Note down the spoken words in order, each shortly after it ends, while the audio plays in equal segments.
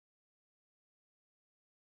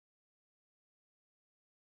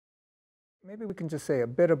Maybe we can just say a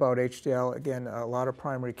bit about HDL. Again, a lot of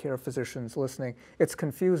primary care physicians listening. It's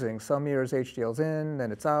confusing. Some years HDL's in,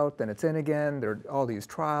 then it's out, then it's in again. There are all these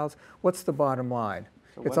trials. What's the bottom line?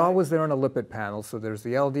 So it's always there on a lipid panel. So there's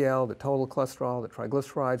the LDL, the total cholesterol, the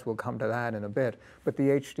triglycerides. We'll come to that in a bit. But the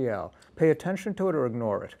HDL, pay attention to it or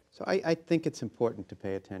ignore it? So I think it's important to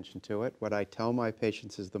pay attention to it. What I tell my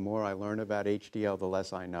patients is the more I learn about HDL, the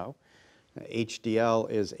less I know. HDL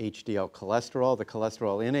is HDL cholesterol, the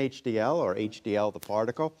cholesterol in HDL, or HDL, the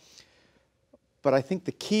particle. But I think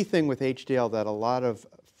the key thing with HDL that a lot of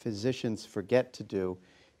physicians forget to do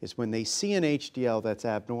is when they see an HDL that's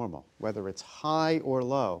abnormal, whether it's high or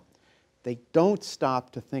low, they don't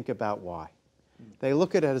stop to think about why. They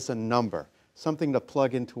look at it as a number, something to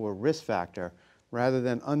plug into a risk factor, rather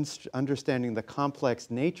than understanding the complex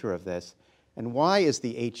nature of this. And why is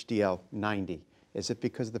the HDL 90? Is it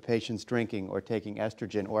because the patient's drinking or taking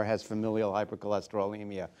estrogen or has familial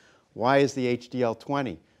hypercholesterolemia? Why is the HDL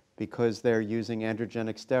 20? Because they're using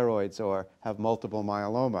androgenic steroids or have multiple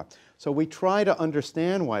myeloma. So we try to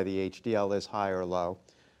understand why the HDL is high or low.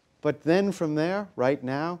 But then from there, right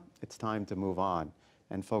now, it's time to move on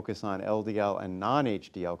and focus on LDL and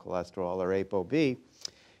non-HDL cholesterol, or ApoB.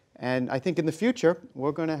 And I think in the future,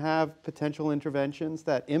 we're going to have potential interventions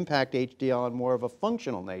that impact HDL on more of a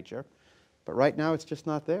functional nature. But right now, it's just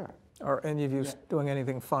not there. Are any of you doing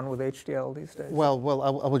anything fun with HDL these days? Well, I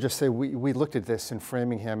will just say we looked at this in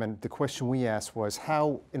Framingham, and the question we asked was,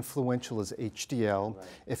 how influential is HDL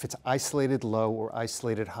if it's isolated low or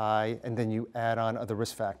isolated high, and then you add on other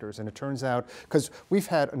risk factors? And it turns out, because we've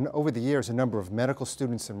had, over the years, a number of medical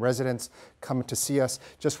students and residents come to see us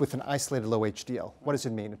just with an isolated low HDL. What does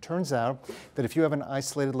it mean? It turns out that if you have an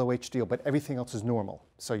isolated low HDL, but everything else is normal,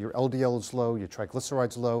 so your LDL is low, your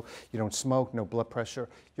triglycerides low, you don't smoke, no blood pressure,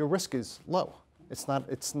 your risk is low. It's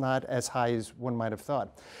not as high as one might have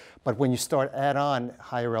thought. But when you start add on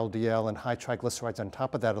higher LDL and high triglycerides on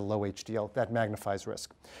top of that, a low HDL, that magnifies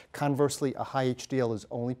risk. Conversely, a high HDL is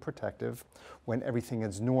only protective when everything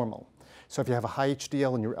is normal. So if you have a high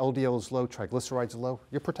HDL and your LDL is low, triglycerides are low,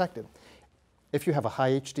 you're protected. If you have a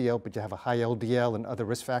high HDL, but you have a high LDL and other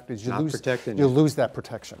risk factors, you lose that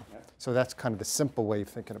protection. Yeah. So that's kind of the simple way of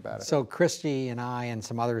thinking about it. So Christy and I and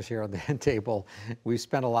some others here on the table, we've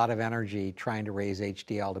spent a lot of energy trying to raise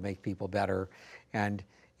HDL to make people better, and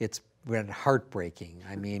it's been heartbreaking.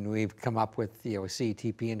 I mean, we've come up with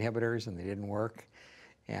CETP inhibitors, and they didn't work,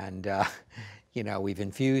 and we've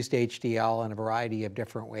infused HDL in a variety of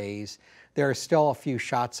different ways. There are still a few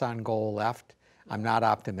shots on goal left. I'm not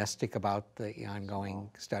optimistic about the ongoing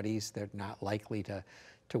studies. They're not likely to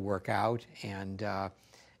work out, and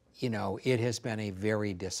it has been a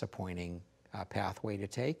very disappointing pathway to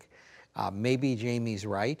take. Maybe Jamie's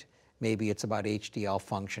right. Maybe it's about HDL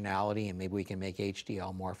functionality, and maybe we can make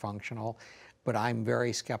HDL more functional, but I'm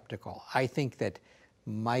very skeptical. I think that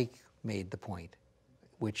Mike made the point,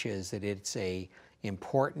 which is that it's a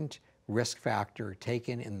important risk factor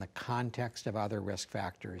taken in the context of other risk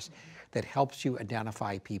factors that helps you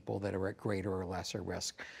identify people that are at greater or lesser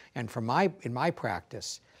risk. And in my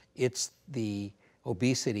practice, it's the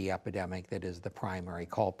obesity epidemic that is the primary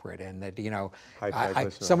culprit, and that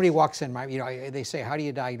somebody walks in, they say, how do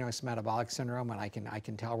you diagnose metabolic syndrome? And I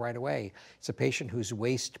can tell right away. It's a patient whose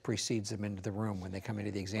waist precedes them into the room when they come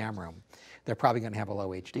into the exam room. They're probably going to have a low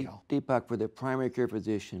HDL. Deepak, for the primary care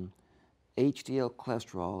physician, HDL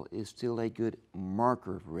cholesterol is still a good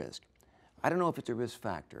marker of risk. I don't know if it's a risk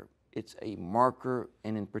factor. It's a marker,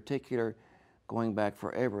 and in particular, going back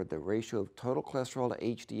forever, the ratio of total cholesterol to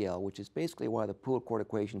HDL, which is basically why the pooled quart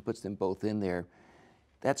equation puts them both in there,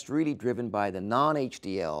 that's really driven by the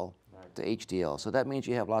non-HDL to HDL. So that means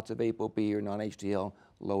you have lots of ApoB or non-HDL,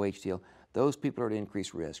 low HDL. Those people are at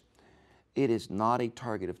increased risk. It is not a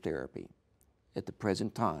target of therapy at the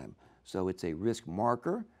present time. So it's a risk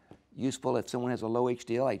marker, useful if someone has a low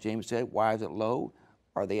HDL, like James said. Why is it low?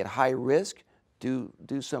 Are they at high risk? Do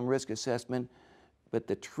some risk assessment. But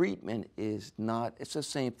the treatment is not, it's the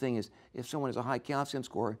same thing as if someone has a high calcium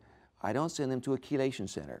score, I don't send them to a chelation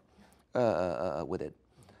center with it.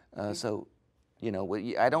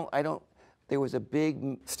 There was a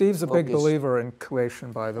big Steve's a big believer in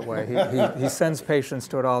chelation, by the way. He sends patients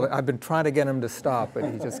to it all. I've been trying to get him to stop, but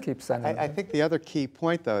he just keeps sending them. I think the other key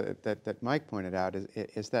point, though, that Mike pointed out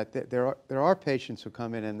is that there are patients who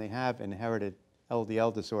come in and they have inherited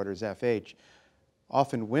LDL disorders, FH,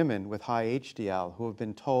 often women with high HDL who have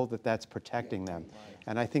been told that that's protecting them.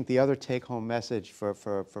 And I think the other take-home message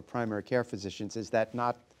for primary care physicians is that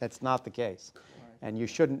that's not the case. And you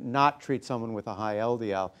shouldn't not treat someone with a high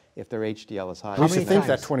LDL if their HDL is high. We used to many think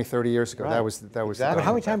that times? 20, 30 years ago. Right. That was Exactly. But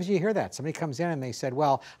how many times do you hear that? Somebody comes in and they said,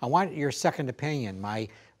 well, I want your second opinion. My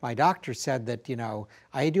doctor said that, you know,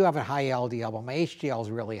 I do have a high LDL, but my HDL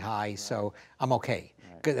is really high, so I'm okay.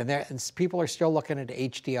 Good. And people are still looking at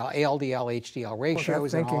HDL, ALDL, HDL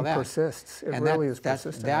ratios and all thinking that. persists. It and really is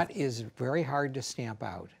persistent. That is very hard to stamp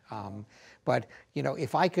out. But you know,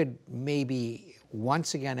 if I could maybe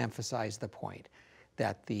once again emphasize the point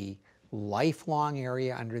that the lifelong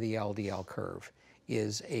area under the LDL curve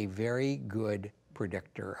is a very good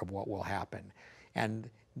predictor of what will happen, and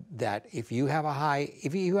that if you have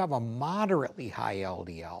a moderately high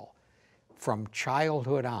LDL from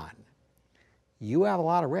childhood on, you have a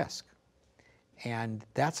lot of risk, and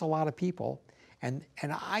that's a lot of people. And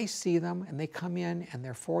I see them, and they come in, and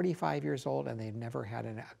they're 45 years old, and they've never had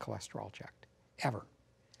a cholesterol checked, ever.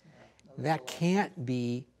 That can't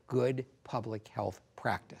be good public health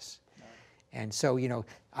practice. And so, you know,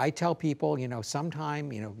 I tell people, you know,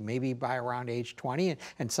 sometime, you know, maybe by around age 20,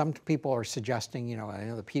 and some people are suggesting, you know, I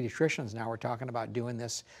know the pediatricians now are talking about doing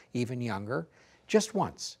this even younger, just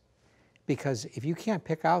once. Because if you can't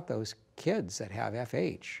pick out those kids that have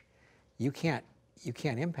FH, you can't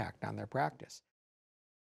impact on their practice.